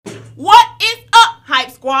What is up, Hype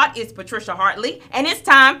Squad? It's Patricia Hartley, and it's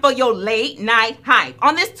time for your late night hype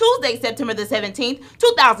on this Tuesday, September the 17th,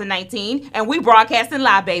 2019, and we broadcasting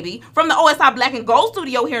live, baby, from the OSI Black and Gold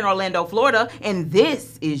studio here in Orlando, Florida, and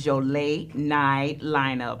this is your late night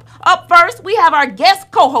lineup. Up first, we have our guest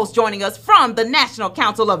co-host joining us from the National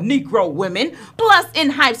Council of Negro Women, plus in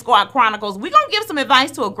Hype Squad Chronicles, we're going to give some advice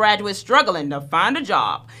to a graduate struggling to find a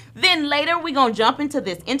job. Then later, we're going to jump into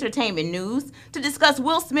this entertainment news to discuss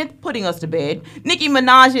Will Smith putting us to bed, Nicki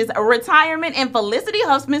Minaj's retirement, and Felicity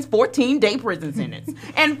Huffman's 14-day prison sentence.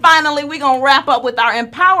 And finally, we're going to wrap up with our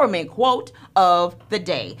empowerment quote of the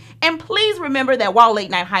day. And please remember that while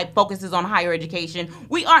Late Night Hype focuses on higher education,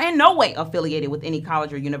 we are in no way affiliated with any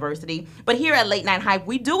college or university. But here at Late Night Hype,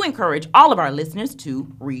 we do encourage all of our listeners to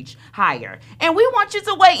reach higher. And we want you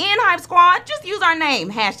to weigh in, Hype Squad. Just use our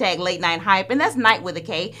name, hashtag Late Night Hype, and that's night with a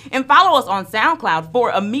K. And follow us on SoundCloud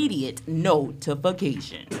for immediate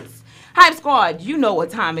notifications. Hype Squad, you know what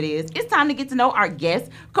time it is. It's time to get to know our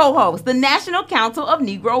guest co-host, the National Council of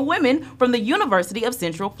Negro Women from the University of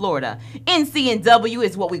Central Florida. NCNW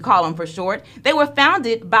is what we call them for short. They were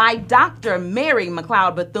founded by Dr. Mary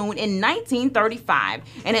McLeod Bethune in 1935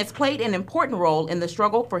 and has played an important role in the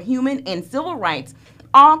struggle for human and civil rights,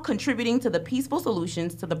 all contributing to the peaceful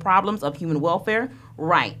solutions to the problems of human welfare,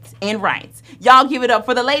 rights. Y'all give it up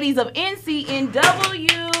for the ladies of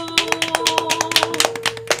NCNW.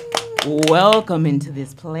 Welcome into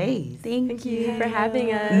this place. Thank you for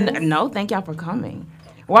having us. No, thank y'all for coming.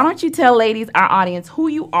 Why don't you tell ladies, our audience, who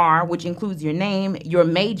you are, which includes your name, your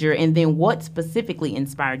major, and then what specifically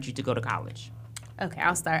inspired you to go to college? Okay,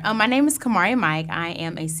 I'll start. My name is Kamaria Mike. I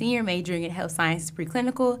am a senior majoring in health sciences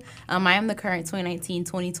preclinical. I am the current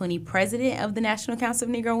 2019-2020 president of the National Council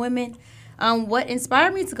of Negro Women. What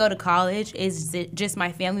inspired me to go to college is just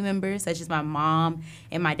my family members, such as my mom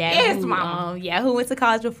and my dad. Yes, who, Mama. who went to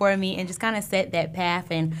college before me and just kind of set that path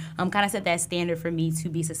and kind of set that standard for me to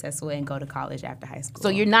be successful and go to college after high school. So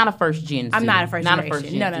you're not a first gen student? I'm not a first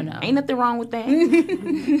generation. No. Ain't nothing wrong with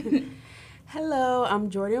that. Hello, I'm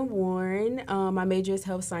Jordan Warren. My major is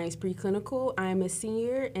health science preclinical. I am a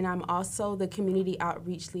senior, and I'm also the community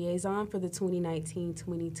outreach liaison for the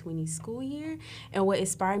 2019-2020 school year. And what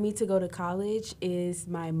inspired me to go to college is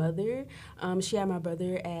my mother. She had my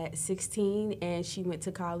brother at 16, and she went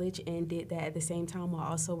to college and did that at the same time while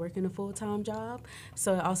also working a full-time job.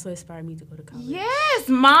 So it also inspired me to go to college. Yes,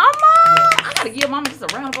 Mama. Yes. I gotta give Mama just a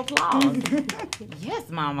round of applause. Yes,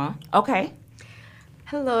 Mama. Okay.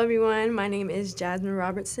 Hello, everyone. My name is Jasmine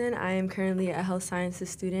Robertson. I am currently a health sciences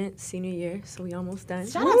student, senior year, so we almost done.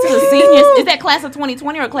 Shout out to the seniors. Is that class of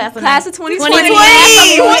 2020 or class of 2020? We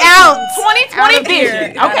out. 2020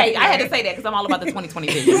 vision. Okay, I had to say that because I'm all about the 2020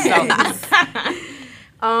 vision.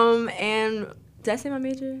 So. And did I say my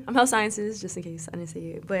major? I'm health sciences, just in case I didn't say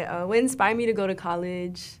it. But what inspired me to go to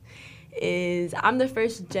college is I'm the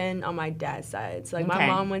first gen on my dad's side. So, my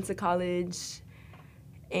mom went to college.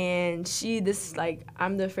 And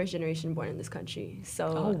I'm the first generation born in this country.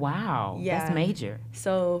 So. Oh, wow. Yeah. That's major.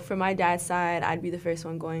 So for my dad's side, I'd be the first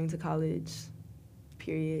one going to college,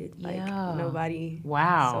 period. Yeah. Nobody.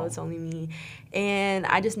 Wow. So it's only me. And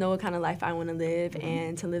I just know what kind of life I want to live.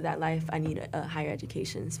 And to live that life, I need a higher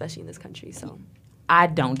education, especially in this country. So. I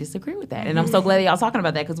don't disagree with that. And I'm so glad that y'all talking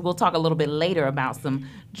about that because we'll talk a little bit later about some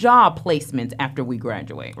job placements after we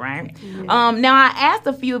graduate, right? Yeah. Now, I asked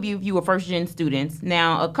a few of you if you were first-gen students.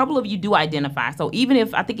 Now, a couple of you do identify. So even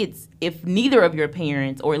if neither of your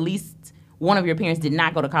parents or at least one of your parents did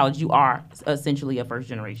not go to college, you are essentially a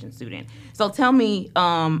first-generation student. So tell me,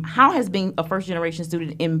 how has being a first-generation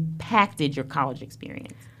student impacted your college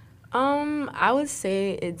experience? I would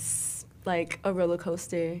say it's like a roller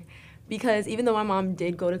coaster. Because even though my mom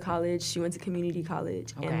did go to college, she went to community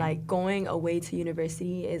college. Okay. And, going away to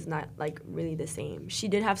university is not, really the same. She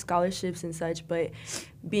did have scholarships and such, but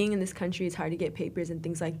being in this country, it's hard to get papers and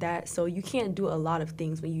things like that. So you can't do a lot of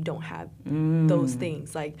things when you don't have those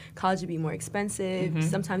things. College would be more expensive. Mm-hmm.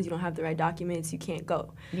 Sometimes you don't have the right documents. You can't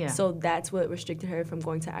go. Yeah. So that's what restricted her from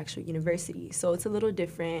going to actual university. So it's a little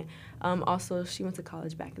different. Also, she went to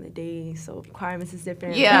college back in the day, so requirements is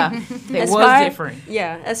different. Yeah, it was different.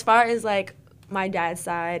 Yeah, as far as my dad's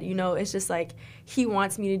side, it's just he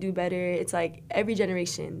wants me to do better. It's every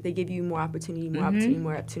generation, they give you more opportunity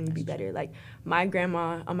to be better. My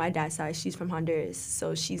grandma on my dad's side, she's from Honduras,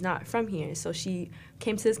 so she's not from here. So she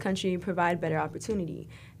came to this country to provide better opportunity.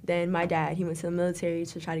 Then my dad, he went to the military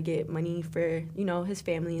to try to get money for, his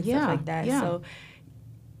family and stuff like that. Yeah. So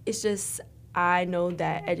it's just, I know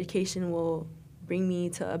that education will bring me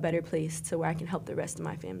to a better place to where I can help the rest of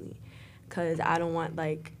my family. Because I don't want,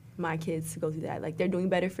 my kids to go through that. Like, they're doing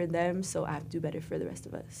better for them, so I have to do better for the rest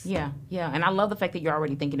of us. Yeah, and I love the fact that you're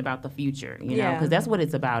already thinking about the future, you know, Yeah. because that's what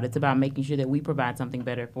it's about. It's about making sure that we provide something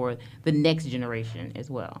better for the next generation as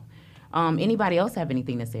well. Anybody else have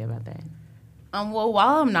anything to say about that? Well,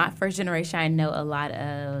 while I'm not first generation, I know a lot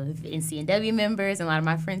of NCNW members and a lot of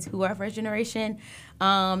my friends who are first generation.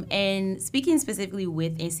 And speaking specifically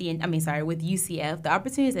with with UCF, the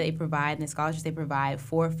opportunities that they provide and the scholarships they provide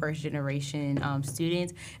for first generation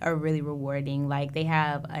students are really rewarding. Like, they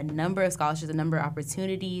have a number of scholarships, a number of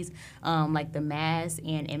opportunities, like the MAS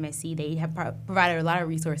and MSc. They have provided a lot of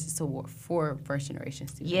resources for first generation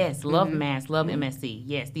students. Yes, love MAS, love MSc.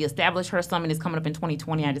 Yes, the Establish Her Summit is coming up in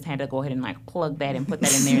 2020. I just had to go ahead and plug that and put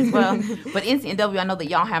that in there as well. But NCNW, I know that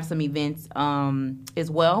y'all have some events as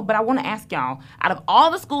well. But I want to ask y'all, out of all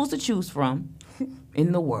the schools to choose from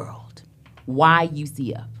in the world, why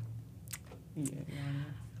UCF?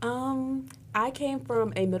 I came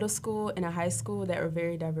from a middle school and a high school that were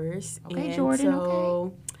very diverse. Okay, and Jordan,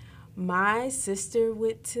 so my sister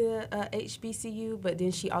went to HBCU, but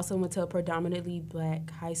then she also went to a predominantly black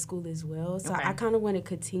high school as well. So Okay. I kind of want to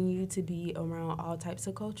continue to be around all types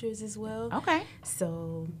of cultures as well. Okay.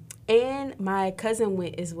 So, and my cousin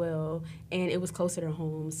went as well, and it was closer to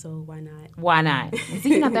home, so why not? Why not?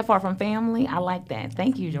 See, you're not that far from family. I like that.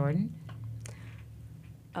 Thank you, Jordan.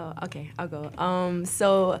 Oh, okay, I'll go.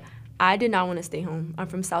 So I did not want to stay home. I'm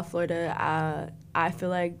from South Florida. I feel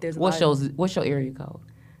like there's What's your area code?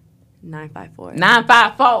 954.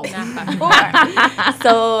 954.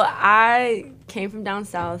 So I came from down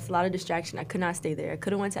south, a lot of distraction. I could not stay there. I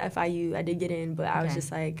could have went to FIU. I did get in, but I was Okay. just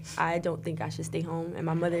like, I don't think I should stay home. And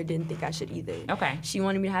my mother didn't think I should either. Okay. She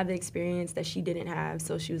wanted me to have the experience that she didn't have,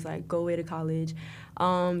 so she was like, go away to college.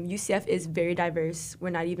 UCF is very diverse. We're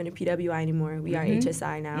not even a PWI anymore. We are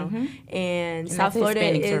HSI now. And South that's a Florida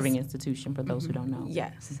Hispanic is... serving institution for those who don't know.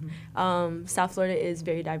 Yes. South Florida is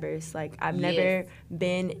very diverse. Like, I've Yes. never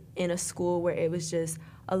been in a school where it was just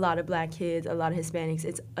a lot of black kids, a lot of Hispanics.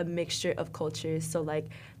 It's a mixture of cultures. So, like,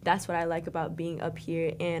 that's what I like about being up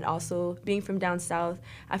here. And also, being from down south,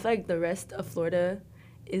 I feel like the rest of Florida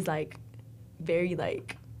is, like, very,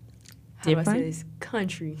 like, how do I say Different? this?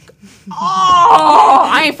 Country. Oh,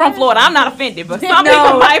 I ain't from Florida. I'm not offended, but some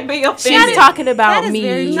people might be offended. She's talking about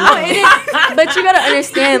me. No, it is. But you gotta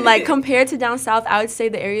understand, like, compared to down south, I would say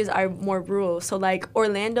the areas are more rural. So, like,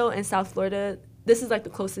 Orlando and South Florida, this is, like, the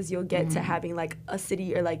closest you'll get to having, like, a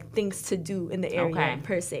city or, like, things to do in the area, Okay.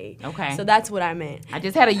 per se. Okay. So that's what I meant. I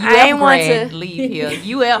just had a I ain't UF want grad to- leave here.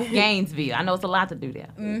 UF Gainesville. I know it's a lot to do there.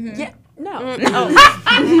 Yeah. No. No. No.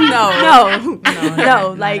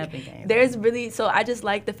 not Like, up in Gainesville. there's really, so I just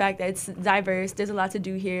like the fact that it's diverse. There's a lot to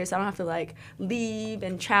do here, so I don't have to, like, leave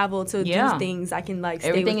and travel to Yeah. do things. I can, like, stay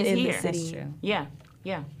Everything is within here. the city. That's true.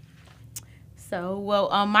 Yeah. So,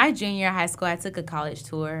 well, my junior year of high school, I took a college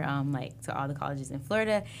tour, to all the colleges in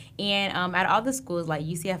Florida, and out of all the schools, like,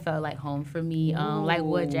 UCF felt like home for me. Like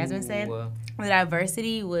what Jasmine said, Ooh. the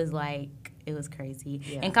diversity was like, it was crazy.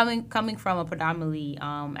 Yeah. And coming from a predominantly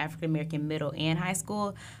African American middle and high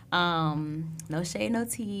school, no shade, no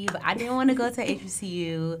tea, but I didn't want to go to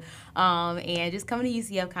HBCU, and just coming to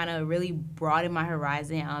UCF kind of really broadened my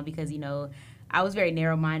horizon because I was very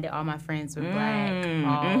narrow-minded. All my friends were black.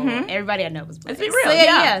 Everybody I know was black. Let's be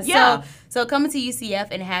real. So, Yeah. So coming to UCF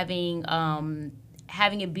and having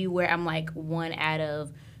it be where I'm like one out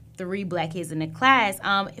of 3 black kids in the class,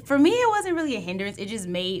 for me it wasn't really a hindrance. It just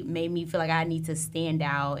made me feel like I need to stand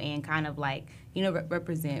out and kind of like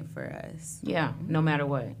represent for us. Yeah, no matter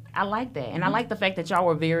what. I like that. And I like the fact that y'all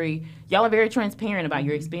are very transparent about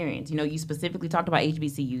your experience. You specifically talked about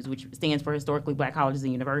HBCUs, which stands for Historically Black Colleges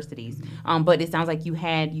and Universities. But it sounds like you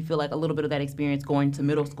feel like a little bit of that experience going to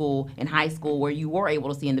middle school and high school where you were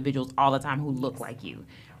able to see individuals all the time who look like you.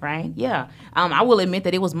 Right? Yeah. I will admit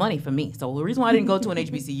that it was money for me. So the reason why I didn't go to an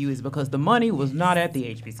HBCU is because the money was not at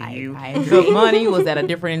the HBCU. I agree. The money was at a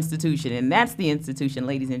different institution. And that's the institution,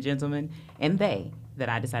 ladies and gentlemen, and that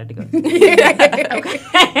I decided to go to. Okay.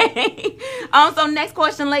 So next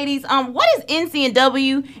question, ladies. What is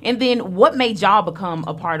NCNW? And then what made y'all become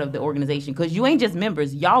a part of the organization? Because you ain't just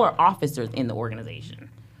members. Y'all are officers in the organization.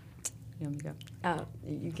 You want me to go?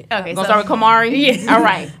 You can. Okay, Gonna start with Kamari? Yes. All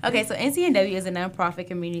right. Okay, so NCNW is a nonprofit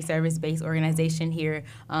community service-based organization here,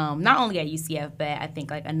 not only at UCF, but I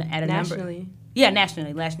think like at a number. Nationally. Yeah,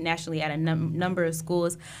 nationally at a number of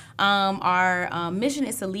schools. Our mission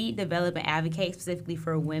is to lead, develop, and advocate specifically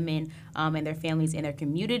for women and their families and their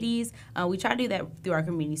communities. We try to do that through our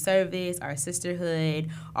community service, our sisterhood,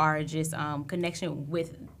 our just connection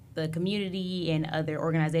with the community and other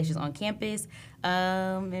organizations on campus.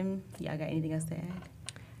 And y'all got anything else to add?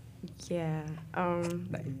 Yeah.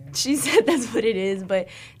 She said that's what it is, but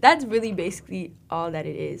that's really basically all that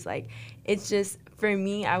it is. Like, it's just, for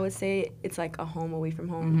me, I would say it's like a home away from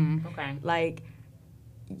home. Okay. Like,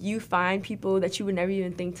 you find people that you would never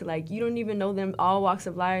even think to, like, you don't even know them, all walks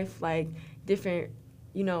of life, like, different,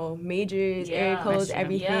 you know, majors, area codes,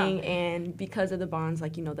 everything. Yeah. And because of the bonds,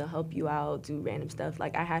 like, you know, they'll help you out, do random stuff.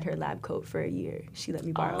 Like, I had her lab coat for a year. She let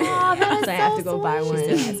me borrow it. That's So I have to go buy one. She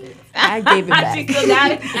still has it. I gave it back. She still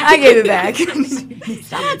got it? I gave it back.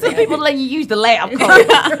 Shout out to people letting you use the lab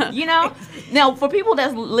coat. You know? Now, for people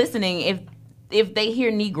that's listening, if they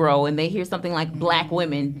hear Negro and they hear something like Black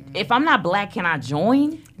women, if I'm not Black, can I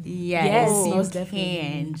join? Yes, most you definitely.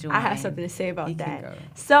 can join. I have something to say about You can that. go.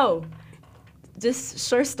 So, just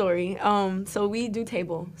short story. So we do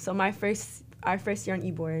table. So our first year on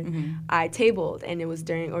e-board, I tabled, and it was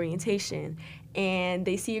during orientation. And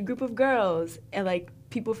they see a group of girls and like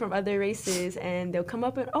people from other races, and they'll come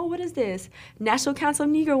up and, oh, what is this? National Council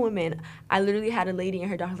of Negro Women. I literally had a lady and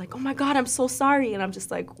her daughter like, oh my God, I'm so sorry. And I'm just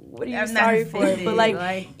like, what are you I'm not sorry for? offended, But like,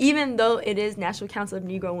 like- even though it is National Council of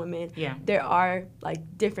Negro Women, Yeah. there are like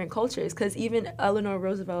different cultures. Because even Eleanor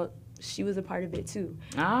Roosevelt, she was a part of it too.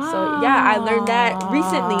 So yeah, I learned that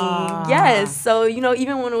recently. Yes. So, you know,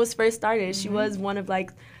 even when it was first started, she was one of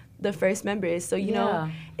like the first members. So, you know,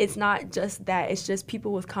 it's not just that. It's just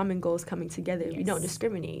people with common goals coming together. We don't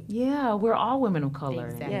discriminate. Yeah, we're all women of color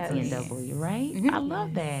Exactly. in TNW, right? I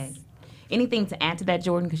love that. Anything to add to that,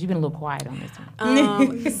 Jordan? Because you've been a little quiet on this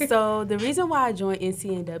one. So the reason why I joined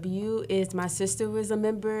NCNW is my sister was a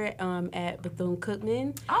member at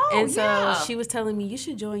Bethune-Cookman. Oh, and so yeah. she was telling me, you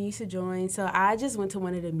should join. So I just went to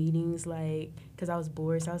one of the meetings, like, because I was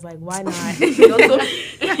bored. So I was like, why not?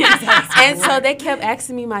 And so they kept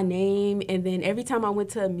asking me my name. And then every time I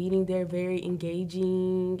went to a meeting, they're very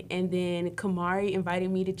engaging. And then Kamari invited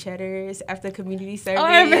me to Cheddar's after community service. Oh,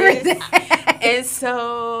 I remember that. And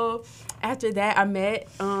so after that, I met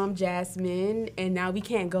Jasmine, and now we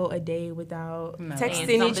can't go a day without Saying texting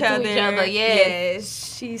something each to other. each other,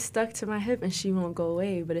 yes. She's stuck to my hip and she won't go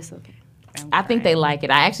away, but it's okay. I think they like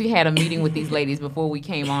it. I actually had a meeting with these ladies before we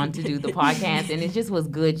came on to do the podcast, and it just was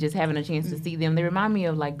good just having a chance to see them. They remind me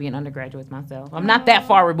of like being undergraduates myself. I'm not that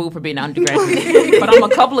far removed from being an undergraduate, but I'm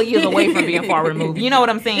a couple of years away from being far removed. You know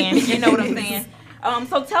what I'm saying?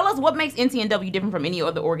 So tell us what makes NCNW different from any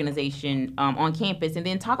other organization on campus, and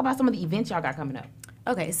then talk about some of the events y'all got coming up.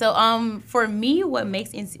 Okay, so for me, what made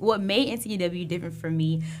NCNW different for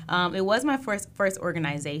me, it was my first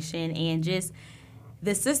organization, and just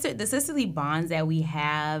the sisterly bonds that we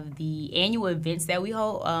have, the annual events that we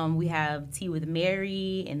hold. We have Tea with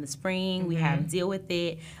Mary in the spring. We have Deal with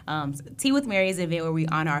It. Tea with Mary is an event where we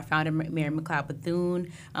honor our founder, Mary McLeod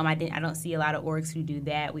Bethune. I don't see a lot of orgs who do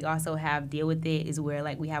that. We also have Deal with It, is where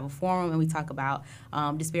like we have a forum and we talk about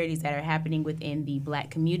disparities that are happening within the Black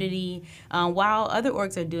community. While other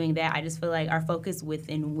orgs are doing that, I just feel like our focus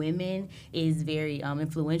within women is very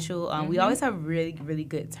influential. We always have really, really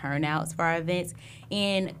good turnouts for our events.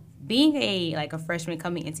 And being a freshman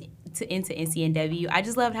coming into NCNW, I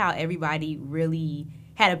just loved how everybody really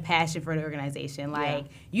had a passion for the organization. Like,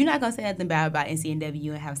 you're not gonna say nothing bad about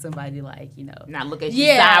NCNW and have somebody like, you know, Not look at you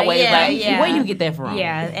sideways where you get that from?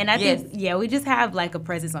 Yeah, and I think we just have like a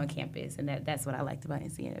presence on campus, and that's what I liked about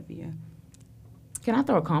NCNW. Can I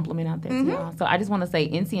throw a compliment out there to y'all? So I just want to say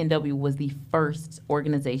NCNW was the first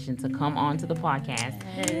organization to come on to the podcast.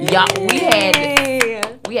 Y'all,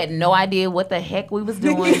 we had no idea what the heck we was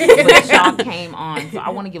doing, but y'all came on. So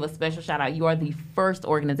I want to give a special shout out. You are the first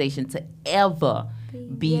organization to ever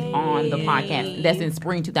be on the podcast. That's in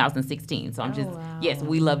spring 2016. So I'm yes,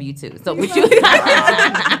 we love you too. So with you,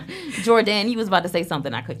 Jordan, you was about to say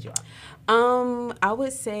something. I cut you off. I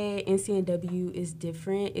would say NCNW is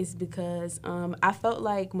different. It's because I felt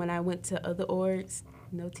like when I went to other orgs,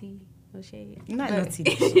 no tea, no shade. No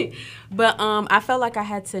tea. But I felt like I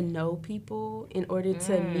had to know people in order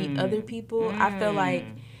to meet other people. I feel like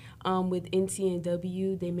with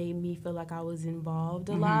NCNW, they made me feel like I was involved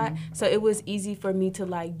a lot. So it was easy for me to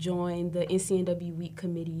like join the NCNW Week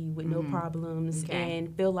committee with no problems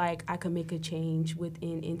and feel like I could make a change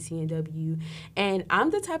within NCNW. And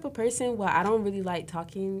I'm the type of person where I don't really like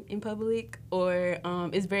talking in public, or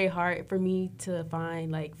it's very hard for me to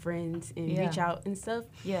find like friends and reach out and stuff.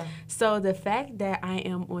 Yeah. So the fact that I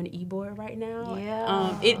am on eBoard right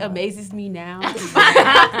now, it amazes me now.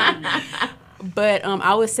 But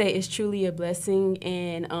I would say it's truly a blessing,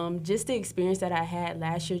 and just the experience that I had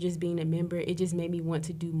last year, just being a member, it just made me want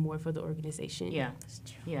to do more for the organization. Yeah.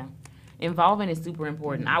 Involvement is super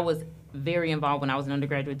important. I was very involved when I was an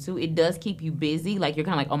undergraduate too. It does keep you busy. Like you're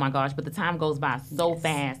kind of like, oh my gosh, but the time goes by so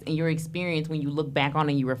fast, and your experience when you look back on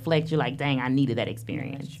it and you reflect, you're like, dang, I needed that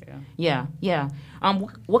experience. That's true. Yeah.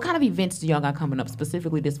 What kind of events do y'all got coming up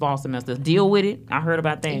specifically this fall semester? Deal with it. I heard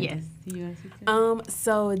about that. Yes. You want to speak to it?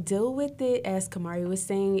 So Deal With It, as Kamari was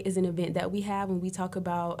saying, is an event that we have when we talk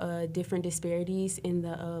about different disparities in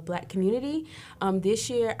the Black community. This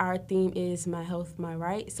year, our theme is My Health, My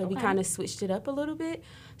Right. So we kind of switched it up a little bit.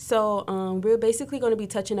 So we're basically going to be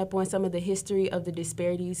touching up on some of the history of the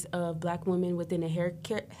disparities of Black women within the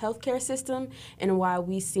healthcare system and why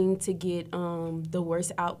we seem to get the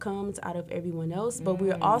worst outcomes out of everyone else. But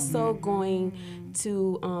we're also going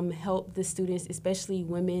to help the students, especially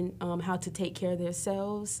women, how to take care of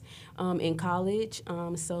themselves in college.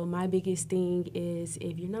 So my biggest thing is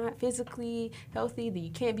if you're not physically healthy, then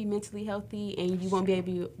you can't be mentally healthy, and you won't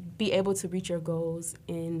be able to reach your goals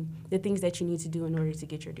and the things that you need to do in order to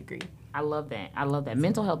get your degree. I love that.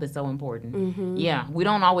 Mental health is so important. Yeah, we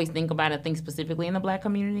don't always think about it, think specifically in the Black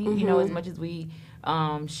community, you know, as much as we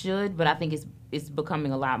should, but I think it's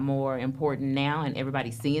becoming a lot more important now, and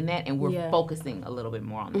everybody's seeing that, and we're focusing a little bit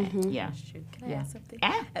more on that. Yeah. Can I ask something?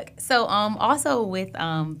 Okay. So also with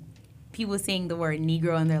people seeing the word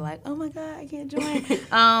Negro and they're like, oh my God, I can't join.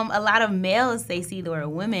 A lot of males, they see the word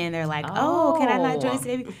women and they're like, oh, can I not join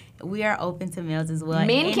today? We are open to males as well.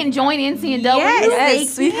 Men can join NCNW.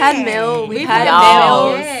 Yes, we've had males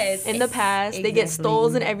in the past. Exactly. They get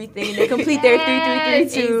stoles and everything. They complete their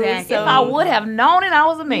 3332. Exactly. So if I would have known it, I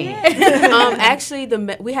was a man. Actually,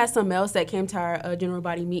 we had some males that came to our general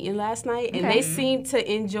body meeting last night, and they seemed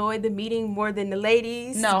to enjoy the meeting more than the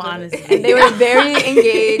ladies. No, honestly. And they were very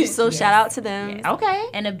engaged, so shout out to them. Yes. Okay.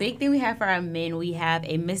 And a big thing we have for our men, we have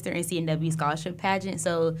a Mr. NCNW scholarship pageant.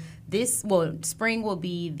 So spring will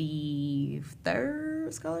be the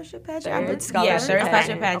third scholarship pageant. Third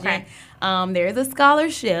scholarship pageant. There's a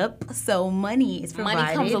scholarship, so money is provided.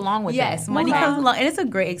 Money comes along with yes, that. money comes along, and it's a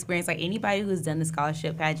great experience. Like anybody who's done the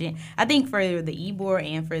scholarship pageant, I think for the e-board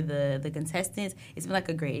and for the contestants, it's been like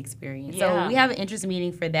a great experience. Yeah. So we have an interest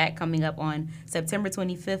meeting for that coming up on September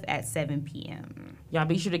 25th at 7 p.m. Y'all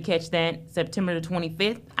be sure to catch that September the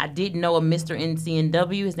 25th. I did know a Mr.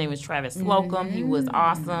 NCNW. His name was Travis Slocum. He was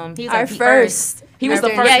awesome. He was Our first. He was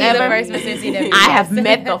the first yeah, ever. he's the first Mr. NCNW. I have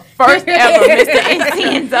met the first ever Mr.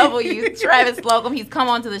 NCNW, Travis Slocum. He's come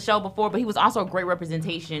on to the show before, but he was also a great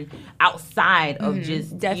representation outside of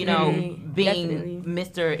just, being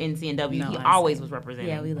Mr. NCNW. No, he honestly. always was represented.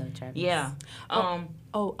 Yeah, we love Travis. Yeah.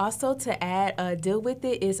 Also to add, Deal With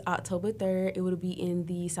It is October 3rd. It will be in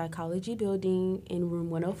the psychology building in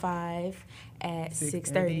room 105 at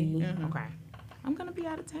 6:30. Okay. I'm going to be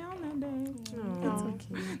out of town that day.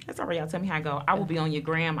 That's all right. Y'all tell me how I go. I will be on your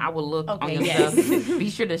gram. I will look on your stuff. Be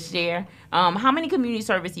sure to share. How many community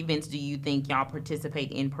service events do you think y'all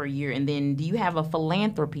participate in per year? And then do you have a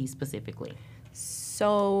philanthropy specifically?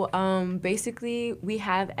 So basically, we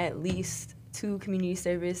have at least 2 community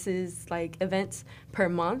services events per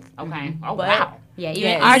month. Okay. Oh, But wow.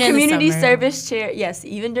 Yeah, our even in the community summer. service chair, yes,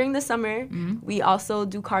 even during the summer, we also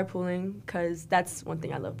do carpooling because that's one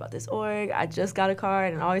thing I love about this org. I just got a car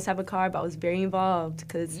and I always have a car, but I was very involved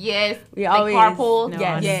because Yes. we they always carpool. No,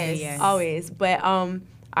 yes, honestly, yes. always. But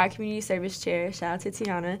our community service chair, shout out to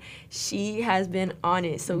Tiana, she has been on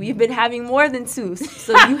it. So we've been having more than 2.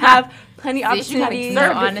 So you have plenty of opportunities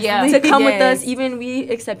to come with us. Even we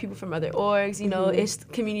accept people from other orgs. You know, it's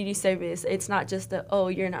community service. It's not just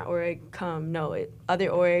you're not org, come. No, other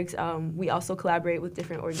orgs. We also collaborate with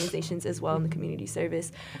different organizations as well in the community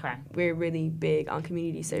service. Okay. We're really big on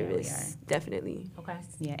community service, definitely. Okay.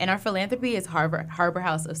 Yeah, and our philanthropy is Harbor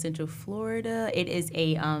House of Central Florida. It is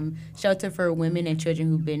a shelter for women and children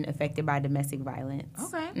who've been affected by domestic violence.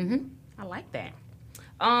 Okay. I like that.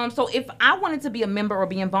 So if I wanted to be a member or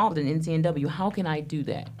be involved in NCNW, how can I do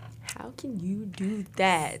that? How can you do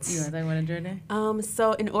that? You want to talk about it, Jordan?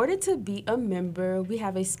 So in order to be a member, we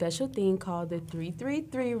have a special thing called the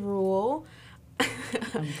 333 rule.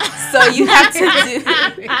 So you have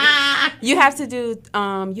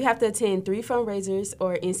to attend 3 fundraisers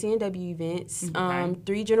or NCNW events,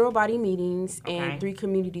 3 general body meetings, and 3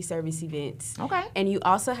 community service events. Okay. And you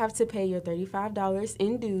also have to pay your $35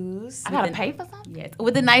 in dues. I gotta pay for something? Yes,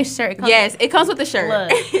 with a nice shirt. It comes with a shirt.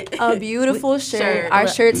 Look, A beautiful shirt. Our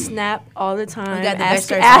shirts snap all the time. We got the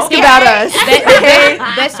best ask shirts. about us.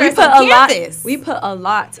 best we shirts put on a lot. campus. We put a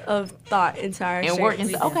lot of thought into our And shirts. work and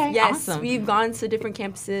stuff. Okay. Yes, Awesome. we've gone gone to different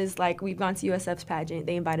campuses. Like, we've gone to USF's pageant.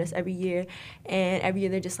 They invite us every year. And every year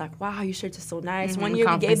they're just like, wow, your shirts are so nice. One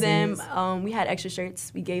year we gave them, we had extra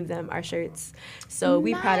shirts. We gave them our shirts. So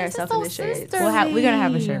we pride ourselves in the shirts. We're going to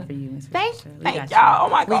have a shirt for you. Thank y'all. Oh,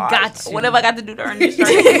 my God. We got you. Whatever I got to do to earn this shirt,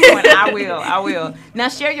 I will. Now,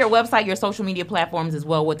 share your website, your social media platforms as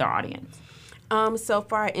well with our audience. So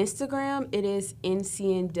for our Instagram, it is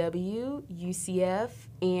NCNW UCF,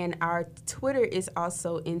 and our Twitter is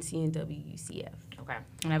also NCNW UCF. Okay.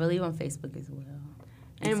 And I believe on Facebook as well.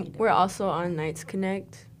 And we're also on Knights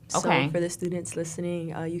Connect. Okay. So for the students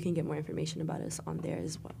listening, you can get more information about us on there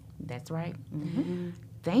as well. That's right. Mm-hmm.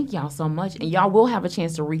 Thank y'all so much. And y'all will have a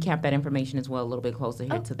chance to recap that information as well a little bit closer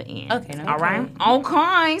here to the end. Okay. All right?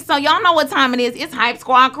 Okay. So y'all know what time it is. It's Hype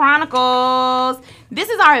Squad Chronicles. This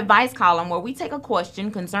is our advice column where we take a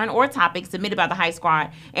question, concern, or topic submitted by the Hype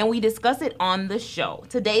Squad and we discuss it on the show.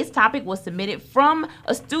 Today's topic was submitted from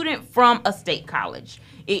a student from a state college.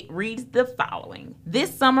 It reads the following.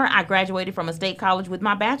 This summer, I graduated from a state college with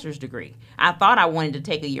my bachelor's degree. I thought I wanted to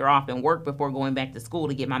take a year off and work before going back to school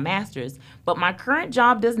to get my master's, but my current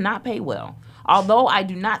job does not pay well. Although I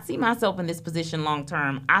do not see myself in this position long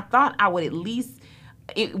term, I thought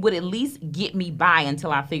it would at least get me by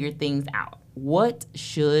until I figured things out. What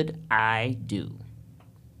should I do?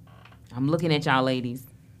 I'm looking at y'all ladies.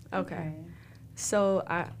 Okay. So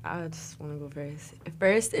I just want to go first.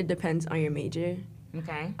 First, it depends on your major.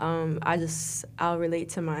 Okay. I'll relate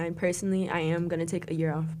to mine. Personally, I am going to take a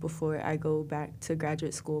year off before I go back to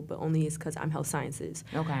graduate school, but only is because I'm health sciences.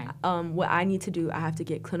 Okay. What I need to do, I have to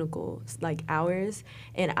get clinical, like, hours,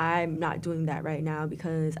 and I'm not doing that right now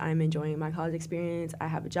because I'm enjoying my college experience. I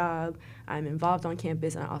have a job. I'm involved on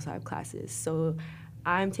campus, and I also have classes. So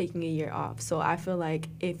I'm taking a year off. So I feel like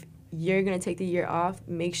if you're going to take the year off,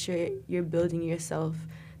 make sure you're building yourself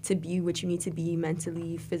to be what you need to be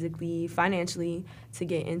mentally, physically, financially to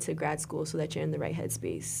get into grad school so that you're in the right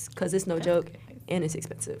headspace. Because it's no joke and it's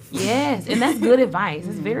expensive. Yes, and that's good advice.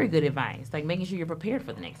 It's very good advice. Like making sure you're prepared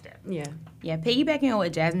for the next step. Yeah. Yeah, piggybacking on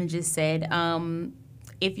what Jasmine just said,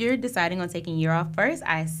 if you're deciding on taking a year off first,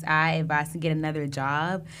 I advise to get another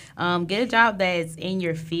job. Get a job that's in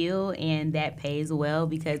your field and that pays well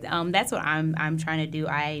because that's what I'm trying to do.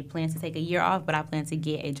 I plan to take a year off, but I plan to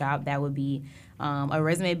get a job that would be a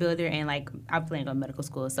resume builder, and I plan to go to medical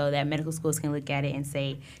school so that medical schools can look at it and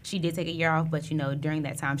say she did take a year off, but during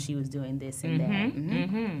that time she was doing this and that.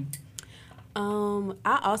 Mm-hmm.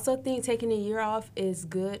 I also think taking a year off is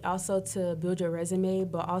good also to build your resume,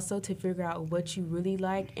 but also to figure out what you really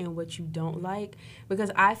like and what you don't like. Because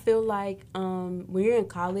I feel like when you're in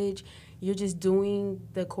college, you're just doing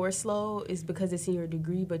the course load is because it's in your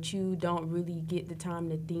degree, but you don't really get the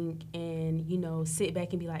time to think and, sit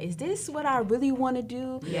back and be like, is this what I really want to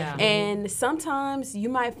do? Yeah. And sometimes you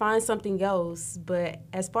might find something else, but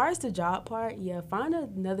as far as the job part, find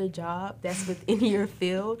another job that's within your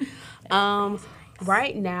field.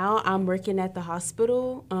 Right now, I'm working at the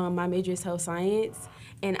hospital. My major is health science.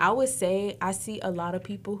 And I would say I see a lot of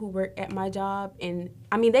people who work at my job. And,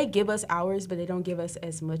 they give us hours, but they don't give us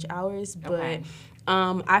as much hours. Okay.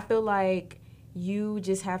 But I feel like you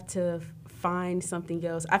just have to find something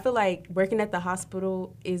else. I feel like working at the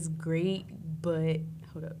hospital is great, but...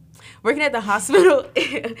 Hold up. Working at the hospital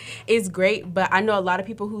is great, but I know a lot of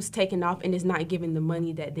people who's taking off and is not given the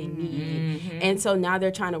money that they need. Mm-hmm. And so now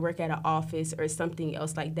they're trying to work at an office or something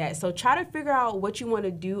else like that. So try to figure out what you want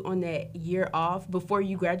to do on that year off before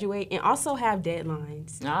you graduate, and also have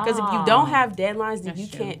deadlines. Because if you don't have deadlines, then you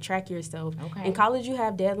can't track yourself. Okay. In college, you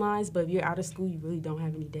have deadlines, but if you're out of school, you really don't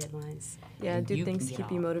have any deadlines. Yeah, do things to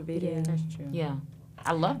keep you motivated. Yeah. That's true. Yeah,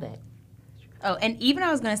 I love that. Oh, and even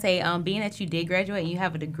I was going to say, being that you did graduate and you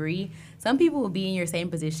have a degree, some people will be in your same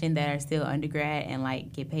position that are still undergrad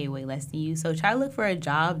and, get paid way less than you. So try to look for a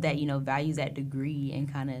job that, values that degree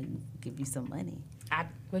and kind of give you some money.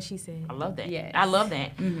 What she said. I love that. Yes. I love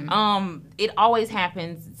that. Mm-hmm. It always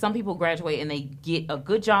happens. Some people graduate and they get a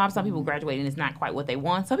good job. Some people graduate and it's not quite what they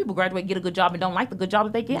want. Some people graduate, get a good job, and don't like the good job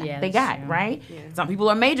that they get. Yeah, they got, true. right? Yeah. Some people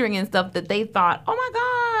are majoring in stuff that they thought, oh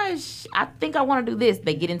my gosh, I think I want to do this.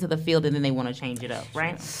 They get into the field and then they want to change it up,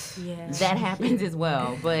 right? Yeah. That happens as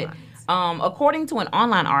well. But according to an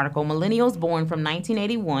online article, millennials born from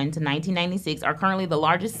 1981 to 1996 are currently the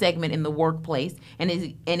largest segment in the workplace, and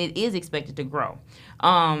it is expected to grow.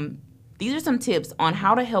 These are some tips on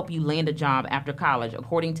how to help you land a job after college,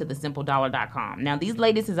 according to thesimpledollar.com. Now, these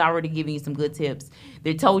ladies has already given you some good tips.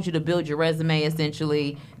 They told you to build your resume,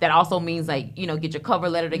 essentially. That also means, like, you know, get your cover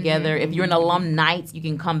letter together. If you're an alum Knights, you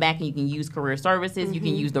can come back and you can use career services. You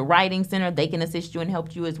can use the Writing Center. They can assist you and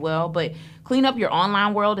help you as well. But clean up your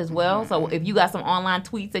online world as well. So if you got some online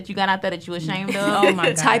tweets that you got out there that you're ashamed of, Oh my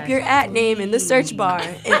God. Type your @ name in the search bar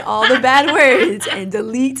and all the bad words and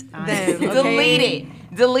delete them. Okay?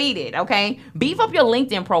 Delete it, okay? Beef up your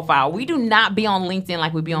LinkedIn profile. We do not be on LinkedIn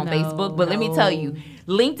like we be on Facebook, but let me tell you,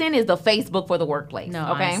 LinkedIn is the Facebook for the workplace,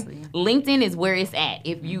 okay? Honestly. LinkedIn is where it's at.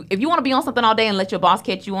 If you want to be on something all day and let your boss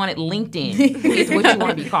catch you on it, LinkedIn is what you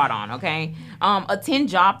want to be caught on, okay? Attend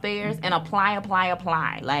job fairs and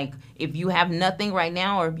apply. Like, if you have nothing right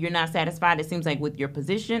now or if you're not satisfied, it seems like with your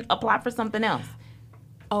position, apply for something else.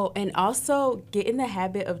 Oh, and also get in the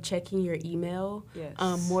habit of checking your email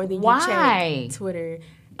more than Why? you check Twitter.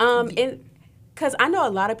 Because I know a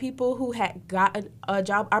lot of people who had got a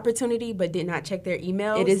job opportunity but did not check their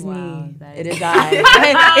emails. It is Wow, me. that It is- is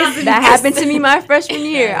I. That happened to me my freshman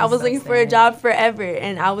year. That I is was so looking for a sad. job forever,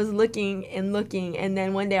 and I was looking, and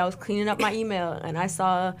then one day I was cleaning up my email, and I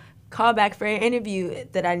saw a callback for an interview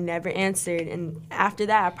that I never answered. And after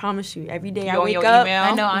that, I promise you, every day You I on wake your up. email?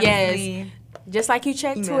 I know, Yes. honestly. Just like you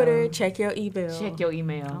check Email. Twitter, check your email. Check your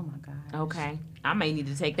email. Oh my God. Okay. I may need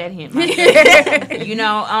to take that hint myself. You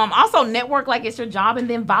know, also network like it's your job and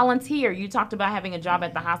then volunteer. You talked about having a job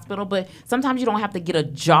at the hospital, but sometimes you don't have to get a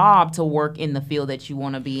job to work in the field that you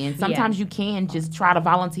want to be in. Sometimes you can just try to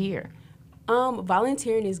volunteer.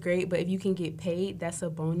 Volunteering is great, but if you can get paid, that's a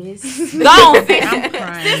bonus. Go on, sis. I'm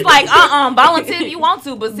crying. Sis like, volunteer if you want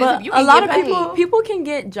to, but sis, But if you can a lot get of paid. people can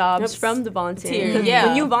get jobs Yep. from the volunteering. 'Cause Yeah.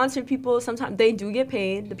 When you volunteer people, sometimes they do get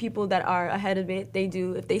paid. The people that are ahead of it, they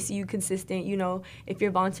do. If they see you consistent, you know, if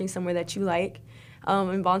you're volunteering somewhere that you like.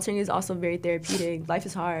 And volunteering is also very therapeutic. Life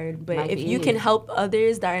is hard, but Life if you is. can help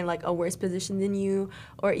others that are in like a worse position than you,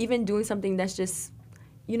 or even doing something that's just,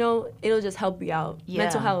 you know, it'll just help you out. Yeah.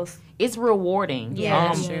 Mental health. It's rewarding. Yeah,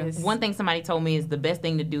 that's true. Yes. One thing somebody told me is the best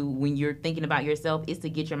thing to do when you're thinking about yourself is to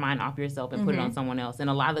get your mind off yourself and put it on someone else. And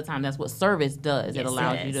a lot of the time, that's what service does. It Yes,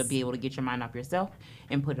 allows it you to is. be able to get your mind off yourself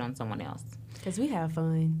and put it on someone else. Because we have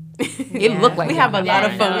fun. It looked like we y'all have a lot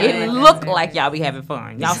of fun. It looked like y'all be having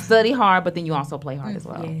fun. Y'all study hard, but then you also play hard as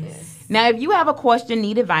well. Yes. Now, if you have a question,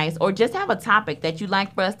 need advice, or just have a topic that you'd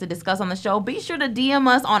like for us to discuss on the show, be sure to DM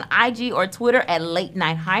us on IG or Twitter at Late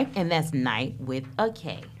Night Hype, and that's night with a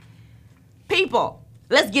K. People,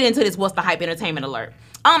 let's get into this What's the Hype entertainment alert.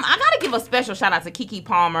 I gotta give a special shout out to Keke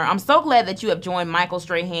Palmer. I'm so glad that you have joined Michael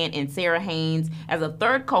Strahan and Sarah Haynes as a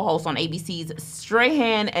third co-host on ABC's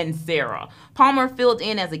Strahan and Sarah. Palmer filled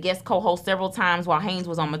in as a guest co-host several times while Haynes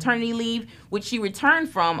was on maternity leave, which she returned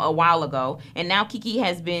from a while ago. And now Keke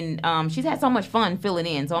has been, she's had so much fun filling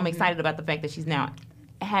in. So I'm excited about the fact that she's now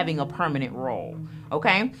having a permanent role.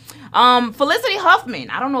 Okay? Felicity Huffman.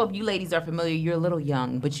 I don't know if you ladies are familiar. You're a little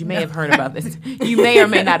young, but you may have heard about this. You may or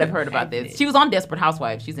may not have heard about this. She was on Desperate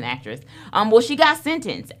Housewives. She's an actress. Well, she got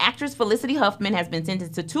sentenced. Actress Felicity Huffman has been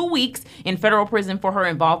sentenced to 2 weeks in federal prison for her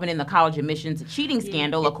involvement in the college admissions cheating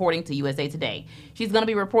scandal, according to USA Today. She's going to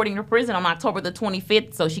be reporting to prison on October the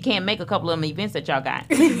 25th, so she can't make a couple of them events that y'all got.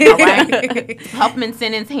 All right? Huffman's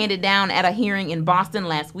sentence handed down at a hearing in Boston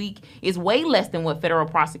last week is way less than what federal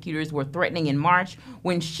prosecutors were threatening in March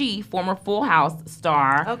when she, former Full House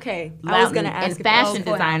star, Okay, I was gonna Loudon, ask and if- fashion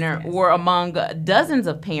Full House, designer yes. were among dozens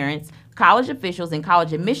of parents, college officials, and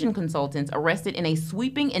college admission consultants arrested in a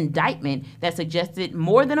sweeping indictment that suggested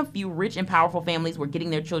more than a few rich and powerful families were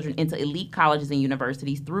getting their children into elite colleges and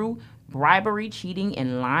universities through bribery, cheating,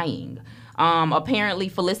 and lying. Apparently,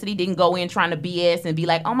 Felicity didn't go in trying to BS and be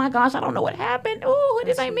like, oh my gosh, I don't know what happened. Ooh,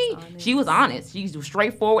 this ain't me. She was honest. She was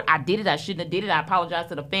straightforward. I did it. I shouldn't have did it. I apologize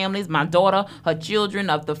to the families, my daughter, her children,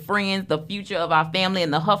 of the friends, the future of our family,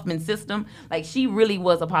 and the Huffman system. Like, she really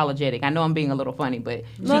was apologetic. I know I'm being a little funny, but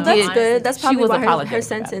she No, did. that's good. That's She probably was why apologetic her about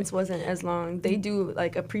sentence wasn't as long. They do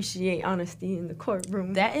like appreciate honesty in the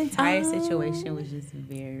courtroom. That entire situation was just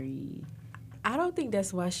very... I don't think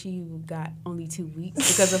that's why she got only 2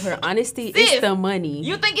 weeks because of her honesty. Sis, It's the money.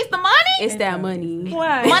 You think it's the money? It's that money.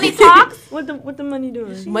 Why? Money talks? What the money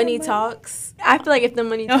doing? Money talks. I feel like if the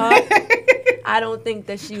money talked, I don't think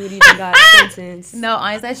that she would even got sentenced. No,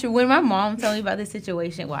 honestly, that's true. When my mom told me about this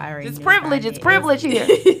situation, well, I already It's knew privilege. about It's it. privilege here.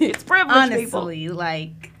 It's privilege, people. Honestly,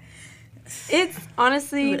 like, It's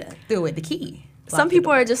honestly, threw it the key. some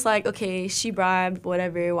people are just like, okay, she bribed,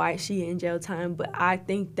 whatever, why is she in jail time? But I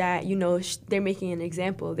think that, you know, they're making an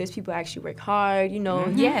example. There's people who actually work hard, you know,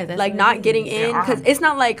 that's like what not it is. getting in. Because it's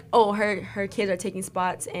not like, oh, her kids are taking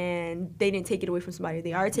spots and they didn't take it away from somebody.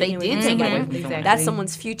 They are taking it away from somebody. Exactly. That's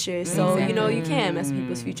someone's future. So, you know, you can't mess with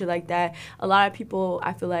people's future like that. A lot of people,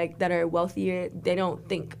 I feel like, that are wealthier, they don't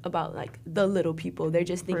think about, like, the little people. They're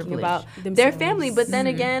just thinking about their family. But then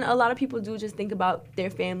again, a lot of people do just think about their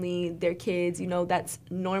family, their kids, you know, that's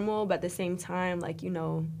normal. But at the same time, like, you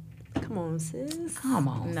know, come on, sis. Come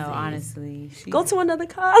on. No, sis. honestly. Go to another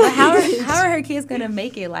college. But how are her kids gonna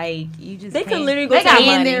make it? Like, you just they could can't- literally go they to got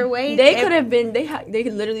money. their way. They could have been. They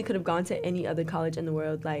literally could have gone to any other college in the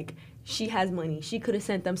world. Like, she has money. She could have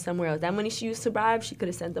sent them somewhere else. That money she used to bribe, she could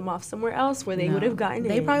have sent them off somewhere else where they would have gotten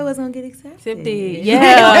They in. probably was gonna get accepted.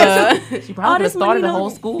 Yeah. She probably could have started a whole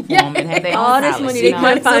school for them and had their all own this college, money, you they know?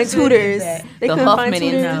 couldn't find tutors. They The couldn't find Huffman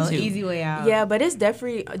tutors. No, Institute. easy way out. Yeah, but it's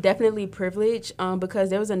definitely privilege because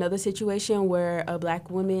there was another situation where a black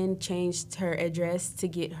woman changed her address to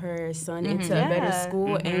get her son into a better Yeah.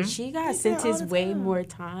 school, and she got sentenced way more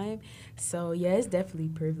time. So yeah, it's definitely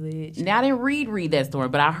privilege. Now, I didn't read that story,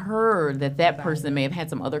 but I heard that person may have had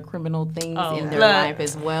some other criminal things in their look. life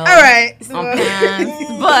as well. All right. Sometimes,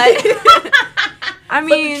 but I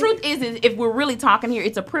mean, the truth is, if we're really talking here,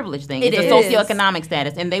 it's a privilege thing. It It's is. a socioeconomic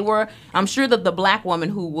status, and I'm sure that the black woman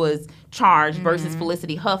who was charged versus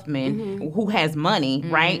Felicity Huffman, who has money,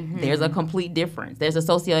 right? There's a complete difference. There's a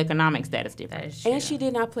socioeconomic status difference. And she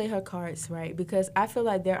did not play her cards right, because I feel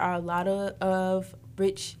like there are a lot of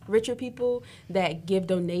richer people that give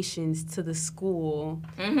donations to the school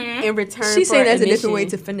in return she's for saying that's a admission. different way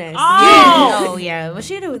to finesse. Oh, yeah. But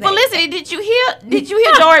she do that. Felicity, did you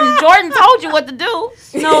hear Jordan? Jordan told you what to do.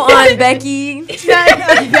 No, Aunt Becky.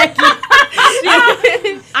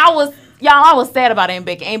 I was sad about Aunt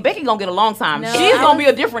Becky. Aunt Becky gonna get a long time. No, She's I gonna be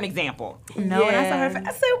a different example. No, when I saw her face,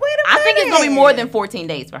 I said, wait a minute. I think it's gonna be more than 14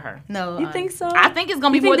 days for her. No. You think so? I think it's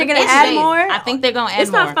gonna be You think more they're than gonna 14 add days. more? I think they're gonna add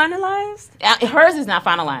It's more. not finalized? Hers is not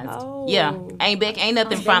finalized. Oh. Yeah, ain't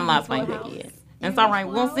nothing finalized for Aunt Becky yet. That's all right.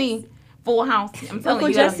 We'll see. Full House. I'm telling Uncle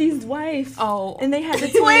you. Jesse's wife. Oh. And they had the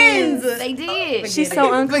twins. They did. She's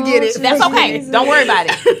so unconscious. Forget it. That's okay. Don't worry about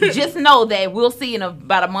it. Just know that we'll see in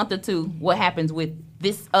about a month or two what happens with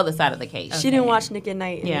this other side of the case. She didn't watch Nick at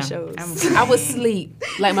Night in Yeah. the shows. I was asleep,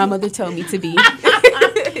 like my mother told me to be.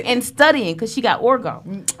 And studying because she got orgo.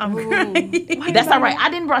 That's all right. I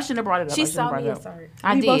shouldn't have brought it up. She I shouldn't saw have brought me it and up. saw her.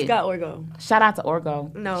 I We did. both got Orgo. Shout out to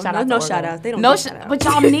orgo. No, shout no, out no to shout orgo. outs. They don't No, get shout outs. but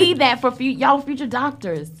y'all need that for y'all future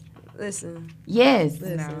doctors. Listen. Yes,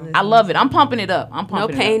 Listen. I love it. I'm pumping it up. I'm No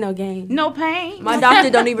pumping pain, it up. no gain. No pain. My doctor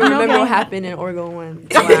don't even remember Okay. what happened in Orgo 1.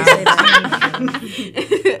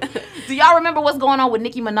 Do y'all remember what's going on with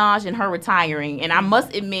Nicki Minaj and her retiring? And I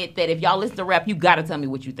must admit that if y'all listen to rap, you gotta tell me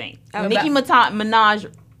what you think. Nicki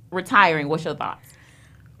Minaj retiring. What's your thoughts?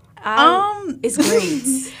 It's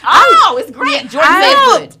great. Oh, it's great. Jordan said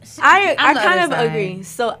good. I love kind her of side. agree.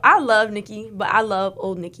 So I love Nicki, but I love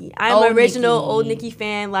old Nicki. I'm Old an original Nicki. old Nicki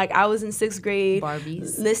fan. Like, I was in 6th grade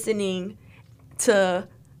Barbies. listening to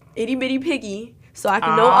Itty Bitty Piggy so I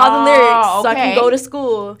can know all the lyrics so I can okay. go to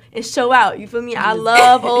school and show out. You feel me? I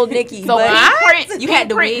love old Nicki. So but Pink Print, You had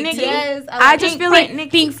to Print wait Nicki. Yes, I just feel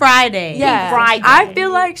like Pink Friday. yeah, Friday. I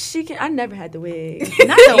feel like she can. I never had the wig.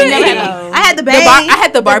 Not the You never wig. had I had the The bang. I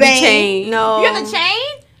had the Barbie bang. chain. No, You have the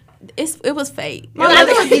chain? It was fake. You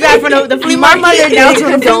got from the flea My market. mother Down didn't to the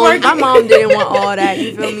flea condone. market. My mom didn't want all that.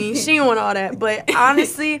 You feel me? She didn't want all that. But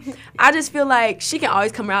honestly, I just feel like she can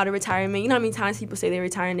always come out of retirement. You know how many times people say they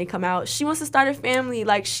retire and they come out? She wants to start a family.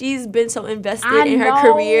 Like, she's been so invested I in her know.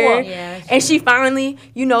 career. Yeah, that's And she finally,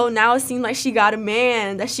 now it seems like she got a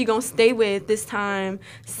man that she gonna stay with this time.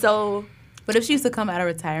 So But if she used to come out of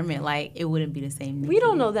retirement, like, it wouldn't be the same. we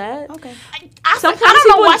don't know that. Okay. I Sometimes don't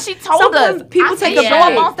know people- why she told sometimes us. people I take said a show up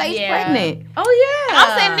break. on stage pregnant. Oh, yeah.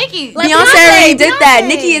 I'm saying Nicki. Like, Beyonce Beyonce, already did that. Beyonce.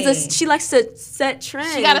 Nicki she likes to set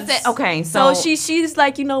trends. She gotta set. Okay, So so she's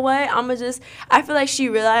like, you know what? I feel like she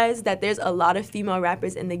realized that there's a lot of female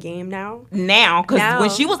rappers in the game now. now, because Now. when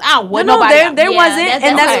she was out, No, wasn't nobody. there, out. there Yeah, wasn't, that's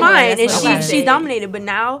and that's okay. fine. That's And what I'm she's saying. dominated. But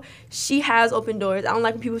now she has opened doors. I don't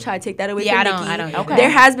like when people try to take that away Yeah, from I Nicki. don't. Okay. There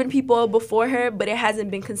has been people before her, but it hasn't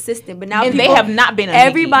been consistent. But now and people, they have not been. A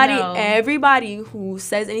everybody, No. everybody who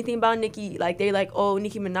says anything about Nicki, like they're like, oh,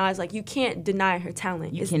 Nicki Minaj, like you can't deny her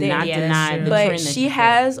talent. You It's cannot there. Yeah, that's deny true. the But trend that she set.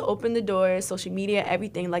 has opened the doors, social media,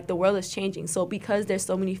 everything. Like, the world is changing. So because there's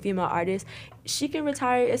so many female artists, she can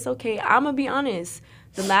retire. It's okay. I'm gonna be honest.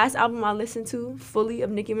 The last album I listened to fully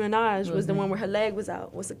of Nicki Minaj was the one where her leg was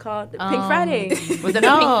out. What's it called? Pink Friday. Was it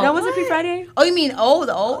No, was it Pink Friday? Oh, you mean the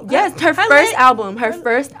old? Yes, her first album. Her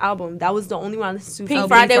first album. That was the only one I listened to. Pink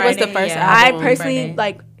Friday was the first album. I personally,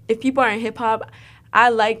 like, if people are in hip-hop, I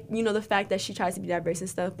like, the fact that she tries to be diverse and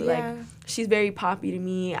stuff, but, like, she's very poppy to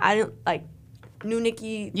me. I didn't, like, new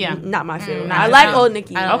Nicki, not my favorite. I like old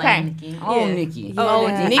Nicki. Okay. Nicki. Old Nicki. Oh,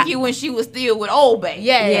 Yeah. Nicki when she was still with Old Bay.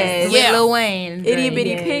 Yes. With Lil Wayne. Itty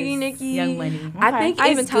Bitty Piggy Nicki. Young Money. I think I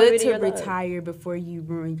it's even good tolerated to her love. retire before you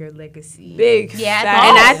ruin your legacy. Big. Yeah, fat.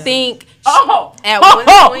 And I think at one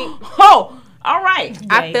point, all right.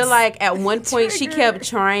 I feel like at one point she kept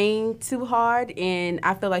trying too hard, and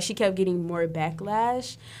I feel like she kept getting more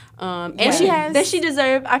backlash. And she has. That she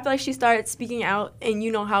deserved. I feel like she started speaking out, and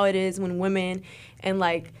you know how it is when women and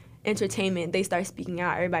like entertainment, they start speaking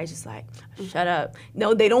out. Everybody's just like, shut up.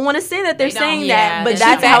 No, they don't want to say that they're saying that, but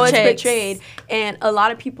that's how it's portrayed. And a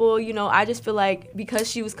lot of people, I just feel like because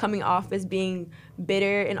she was coming off as being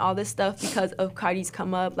bitter and all this stuff because of Cardi's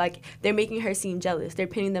come up, like they're making her seem jealous. They're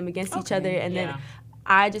pitting them against each other, and then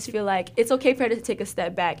I just feel like it's okay for her to take a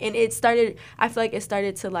step back. And I feel like it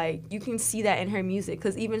started to, like, you can see that in her music,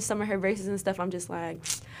 because even some of her verses and stuff, I'm just like,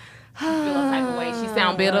 feel a type of way. She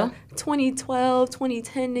sound bitter. 2012,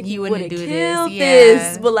 2010, Nicki You would wouldn't have do killed this,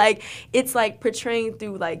 this. yeah. But, like, it's, like, portraying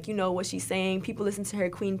through, like, what she's saying. People listen to her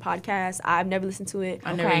Queen podcast. I've never listened to it.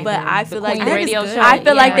 Okay. But I feel like Queen radio show. I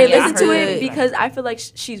feel like they Yeah, listen to I it heard. because I feel like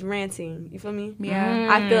she's ranting. You feel me? Yeah.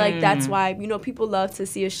 I feel like that's why, people love to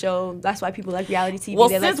see a show. That's why people like reality TV. Well,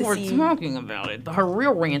 they since like we're to see. talking about it, her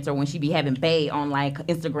real ranter when she be having Bae on like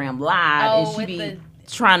Instagram Live, and she with be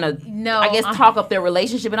trying to, talk up their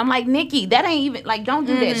relationship, and I'm like, Nicki, that ain't even like, don't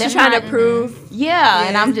do that. She's trying to prove. Yeah,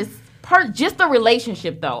 and I'm just just the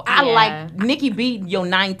relationship though. I like Nicki be your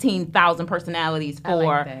 19,000 personalities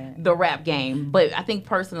for the rap game, but I think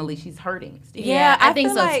personally she's hurting. Still. Yeah, I think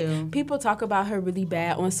feel so like too. people talk about her really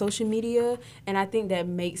bad on social media, and I think that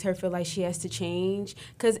makes her feel like she has to change.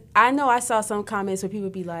 Because I know I saw some comments where people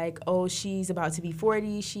be like, oh, she's about to be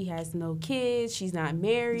 40, she has no kids, she's not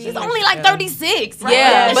married. She's only like 36. Right?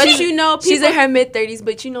 Yeah, but She's in her mid-30s,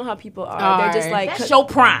 but you know how people are. They're just like, that's your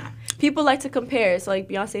prime. people like to compare. So, like,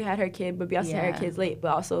 Beyonce had her kid, but Beyonce had her kids late.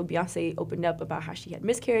 But also, Beyonce opened up about how she had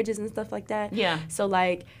miscarriages and stuff like that. Yeah. So,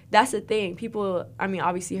 like, that's the thing. People, I mean,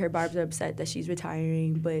 obviously, her barbs are upset that she's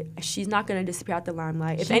retiring, but she's not going to disappear out the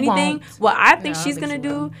limelight. If anything, what I think she's going to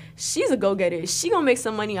do, she's a go-getter. She going to make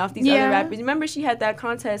some money off these other rappers. Remember, she had that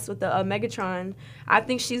contest with the Megatron. I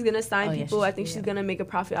think she's going to sign people. I think she's going to make a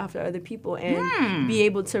profit off of other people and be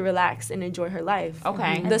able to relax and enjoy her life.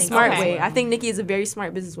 Okay. The smart way. I think Nicki is a very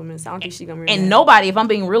smart businesswoman, so I don't think she's going to And nobody, if I'm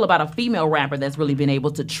being real about a female rapper that's really been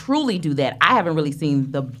able to truly do that, I haven't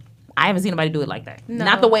seen anybody do it like that. No.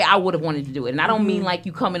 Not the way I would have wanted to do it. And I don't mean like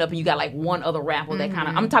you coming up and you got like one other rapper that kind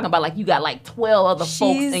of, I'm talking about like you got like 12 other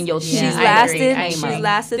folks in your team. She's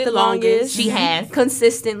lasted the longest. She has.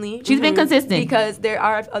 Consistently. She's been consistent. Because there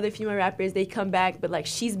are other female rappers, they come back, but like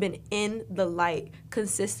she's been in the light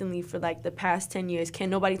consistently for like the past 10 years. Can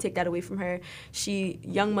nobody take that away from her?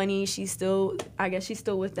 Young Money, she's still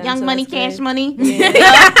with them. Young Money, Cash Money.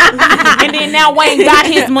 Yeah. And then now Wayne got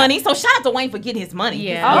his money. So shout out to Wayne for getting his money.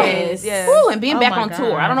 Yeah. Yeah. Woo, and being back on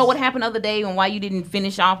tour. I don't know what happened the other day and why you didn't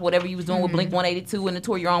finish off whatever you was doing with Blink 182 and the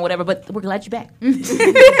tour you're on, whatever, but we're glad you're back.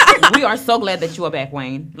 We are so glad that you are back,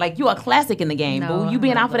 Wayne. Like, you are a classic in the game, boo. You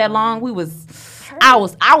being out for that long, I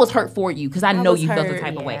was hurt for you because I know you felt the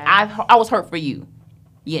type of way. I was hurt for you.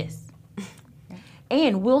 Yes.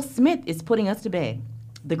 And Will Smith is putting us to bed.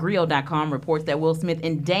 TheGrio.com reports that Will Smith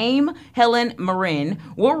and Dame Helen Mirren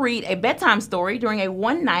will read a bedtime story during a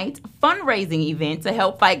one-night fundraising event to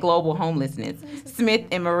help fight global homelessness. Smith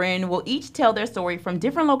and Mirren will each tell their story from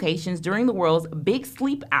different locations during the world's Big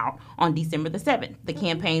Sleep Out on December the 7th. The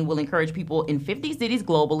campaign will encourage people in 50 cities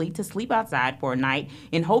globally to sleep outside for a night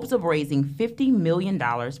in hopes of raising $50 million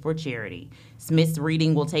for charity. Smith's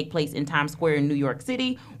reading will take place in Times Square in New York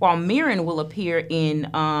City, while Mirren will appear in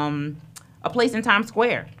a place in Times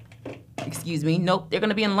Square. Excuse me. Nope, they're going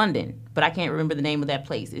to be in London, but I can't remember the name of that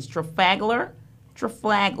place. It's Trafalgar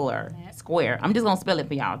Square. I'm just going to spell it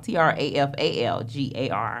for y'all.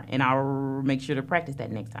 Trafalgar, and I'll make sure to practice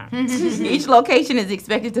that next time. Each location is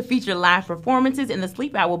expected to feature live performances, and the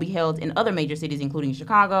Sleep Out will be held in other major cities, including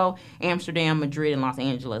Chicago, Amsterdam, Madrid, and Los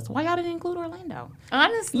Angeles. Why y'all didn't include Orlando?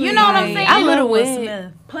 Honestly. You know what I'm saying? I love Will Smith.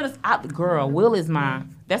 Smith. Put us out. Girl, Will is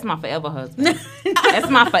That's my forever husband. That's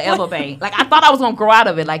my forever babe. Like, I thought I was going to grow out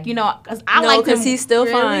of it. Like, you know, because I like because he's still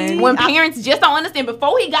fine. When parents just don't understand.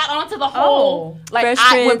 Before he got onto the whole, like,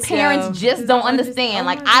 when parents just don't understand.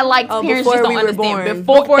 Like, I like parents just don't understand.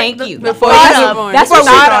 Before, thank you. Before you were born. That's what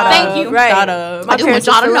Thank you. Right. My parents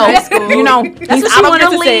y'all to know. You know, he's out of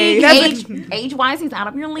your league. Age-wise, he's out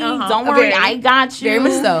of your league. Don't worry, I got you. Very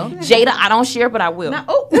much so. Jada, I don't share, but I will.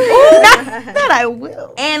 That I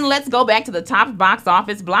will. And let's go back to the top box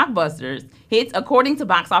office blockbusters hits according to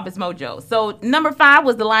Box Office Mojo. So number 5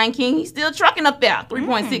 was The Lion King. He's still trucking up there,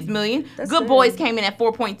 3.6 million. Good Boys came in at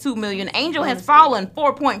 4.2 million. Angel Has Fallen,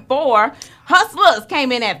 4.4. Hustlers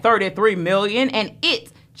came in at 33 million. And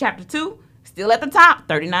It, Chapter 2, still at the top,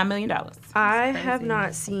 $39 million. I have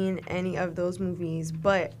not seen any of those movies,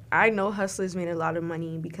 but I know Hustlers made a lot of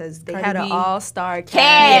money because they had an all-star cast.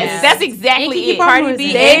 Yes, that's exactly it. Cardi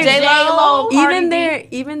B, J-Lo, even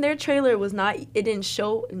their trailer was not. It didn't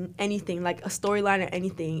show anything like a storyline or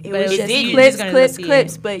anything. It But was it just did.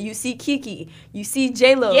 clips. But you see Kiki, you see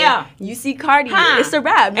J-Lo, you see Cardi. Huh. It's a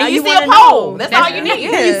wrap. Now And you see wanna a pole. know. That's all you need.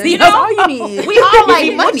 Yeah, You that's know? all you need. We all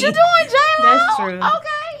like, what you doing, J-Lo? That's true. Okay.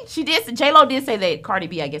 She did. J-Lo did say that Cardi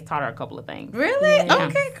B, I guess, taught her a couple of things. Really? Yeah.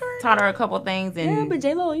 Okay, Cardi. Taught her a couple of things. And Yeah, but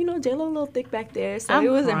J-Lo, J-Lo a little thick back there, so I'm it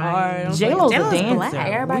wasn't crying. hard. J-Lo's a J-Lo's dancer.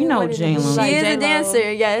 black. We know wanted to be J-Lo. like She is a J-Lo.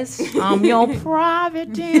 dancer, yes. I'm your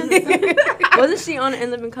private dancer. Wasn't she on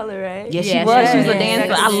In Living Color, right? Yes, she Yeah, was. she She was a was. dancer.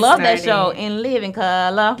 That's I love that exciting. show. In Living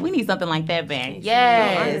Color. We need something like that back.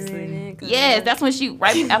 Yes. Honestly. Yes, that's when she,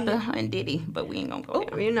 right after her and Diddy. But we ain't going to go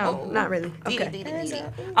there. You know, not really. Diddy, Okay. Diddy.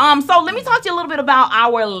 So let me talk to you a little bit about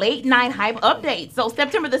our late night hype update. So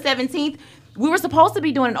September the 17th, we were supposed to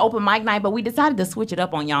be doing an open mic night, but we decided to switch it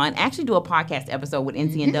up on y'all and actually do a podcast episode with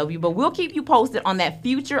NCNW. But we'll keep you posted on that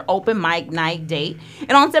future open mic night date.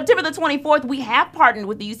 And on September the 24th, we have partnered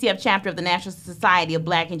with the UCF chapter of the National Society of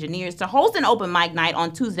Black Engineers to host an open mic night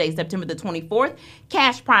on Tuesday, September the 24th.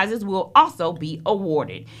 Cash prizes will also be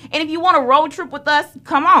awarded. And if you want a road trip with us,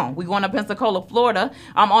 come on. We're going to Pensacola, Florida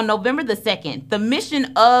on November the 2nd. The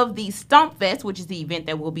mission of the Stump Fest, which is the event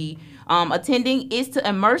that we'll be attending, is to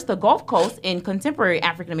immerse the Gulf Coast in contemporary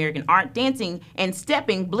African-American art, dancing, and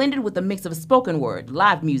stepping blended with a mix of spoken word,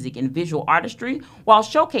 live music, and visual artistry, while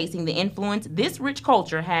showcasing the influence this rich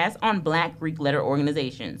culture has on Black Greek letter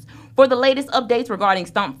organizations. For the latest updates regarding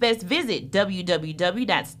Stump Fest, visit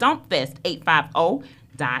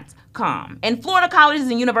www.stumpfest850.com. And Florida colleges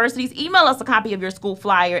and universities, email us a copy of your school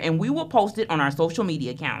flyer and we will post it on our social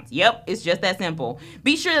media accounts. Yep, it's just that simple.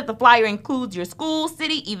 Be sure that the flyer includes your school,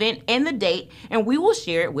 city, event, and the date, and we will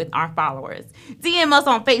share it with our followers. DM us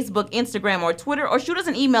on Facebook, Instagram, or Twitter, or shoot us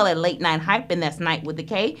an email at Late Night Hype, and that's night with a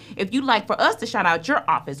K, if you'd like for us to shout out your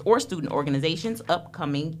office or student organization's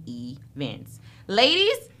upcoming events.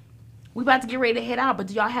 Ladies, we about to get ready to head out, but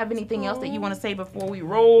do y'all have anything else that you want to say before we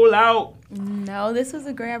roll out? No, this was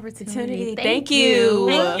a great opportunity. Thank you.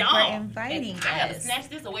 Thank y'all for inviting I gotta us. snatch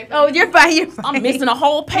this away from Oh, you. you're fine. I'm missing a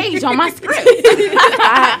whole page on my script.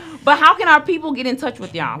 But how can our people get in touch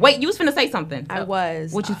with y'all? Wait, you was finna say something. I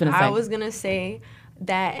was. What you finna say? I was gonna say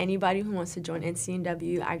that anybody who wants to join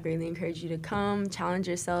NCNW, I greatly encourage you to come, challenge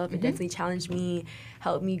yourself. It definitely challenged me,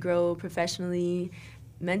 helped me grow professionally,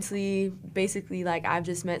 mentally. Basically, like, I've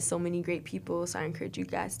just met so many great people, so I encourage you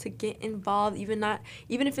guys to get involved, even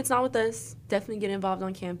if it's not with us. Definitely get involved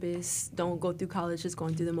on campus. Don't go through college just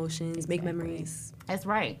going through the motions. Make memories. That's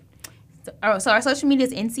right. So our social media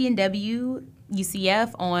is NCNW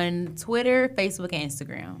UCF on Twitter, Facebook, and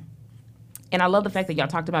Instagram. And I love the fact that y'all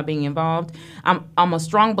talked about being involved. I'm a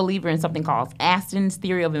strong believer in something called Aston's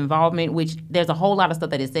theory of involvement, which there's a whole lot of stuff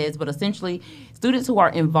that it says, but essentially students who are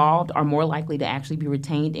involved are more likely to actually be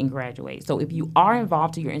retained and graduate. So if you are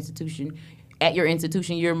involved to your institution, at your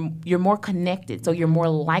institution, you're more connected, so you're more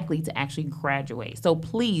likely to actually graduate. So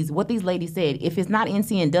please, what these ladies said, if it's not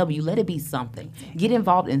NCNW, let it be something. Get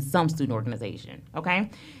involved in some student organization, okay?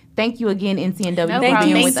 Thank you again, NCNW, No for problem.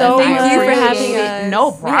 being Thank with you us. so much. I Thank you for appreciate having it. us. No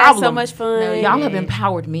We problem. had so much fun. No, Y'all have did.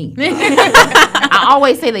 empowered me. I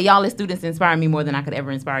always say that y'all as students inspire me more than I could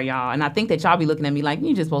ever inspire y'all. And I think that y'all be looking at me like,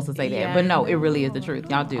 you just supposed to say that. Yeah, But no, it really is the truth.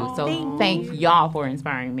 Y'all do. So thank y'all for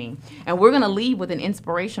inspiring me. And we're going to leave with an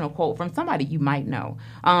inspirational quote from somebody you might know.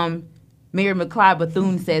 Mary McLeod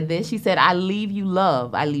Bethune said this. She said, I leave you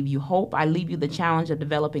love. I leave you hope. I leave you the challenge of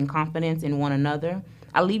developing confidence in one another.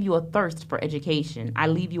 I leave you a thirst for education. I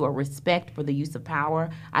leave you a respect for the use of power.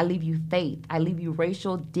 I leave you faith. I leave you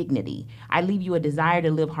racial dignity. I leave you a desire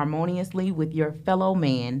to live harmoniously with your fellow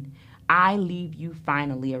man. I leave you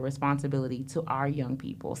finally a responsibility to our young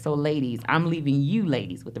people. So, ladies, I'm leaving you,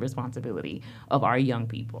 ladies, with the responsibility of our young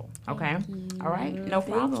people. Okay? All right? No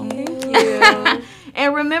problem. Thank you.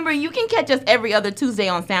 And remember, you can catch us every other Tuesday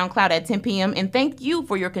on SoundCloud at 10 p.m. And thank you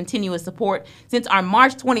for your continuous support since our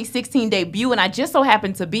March 2016 debut. And I just so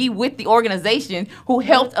happened to be with the organization who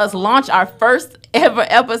helped us launch our first ever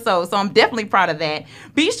episode. So I'm definitely proud of that.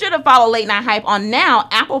 Be sure to follow Late Night Hype on now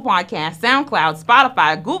Apple Podcasts, SoundCloud,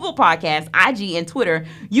 Spotify, Google Podcasts, IG, and Twitter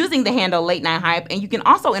using the handle Late Night Hype. And you can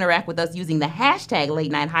also interact with us using the hashtag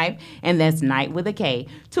Late Night Hype, and that's night with a K.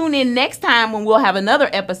 Tune in next time when we'll have another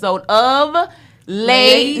episode of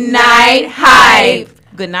Late Night Hype.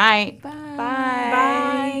 Good night. Bye.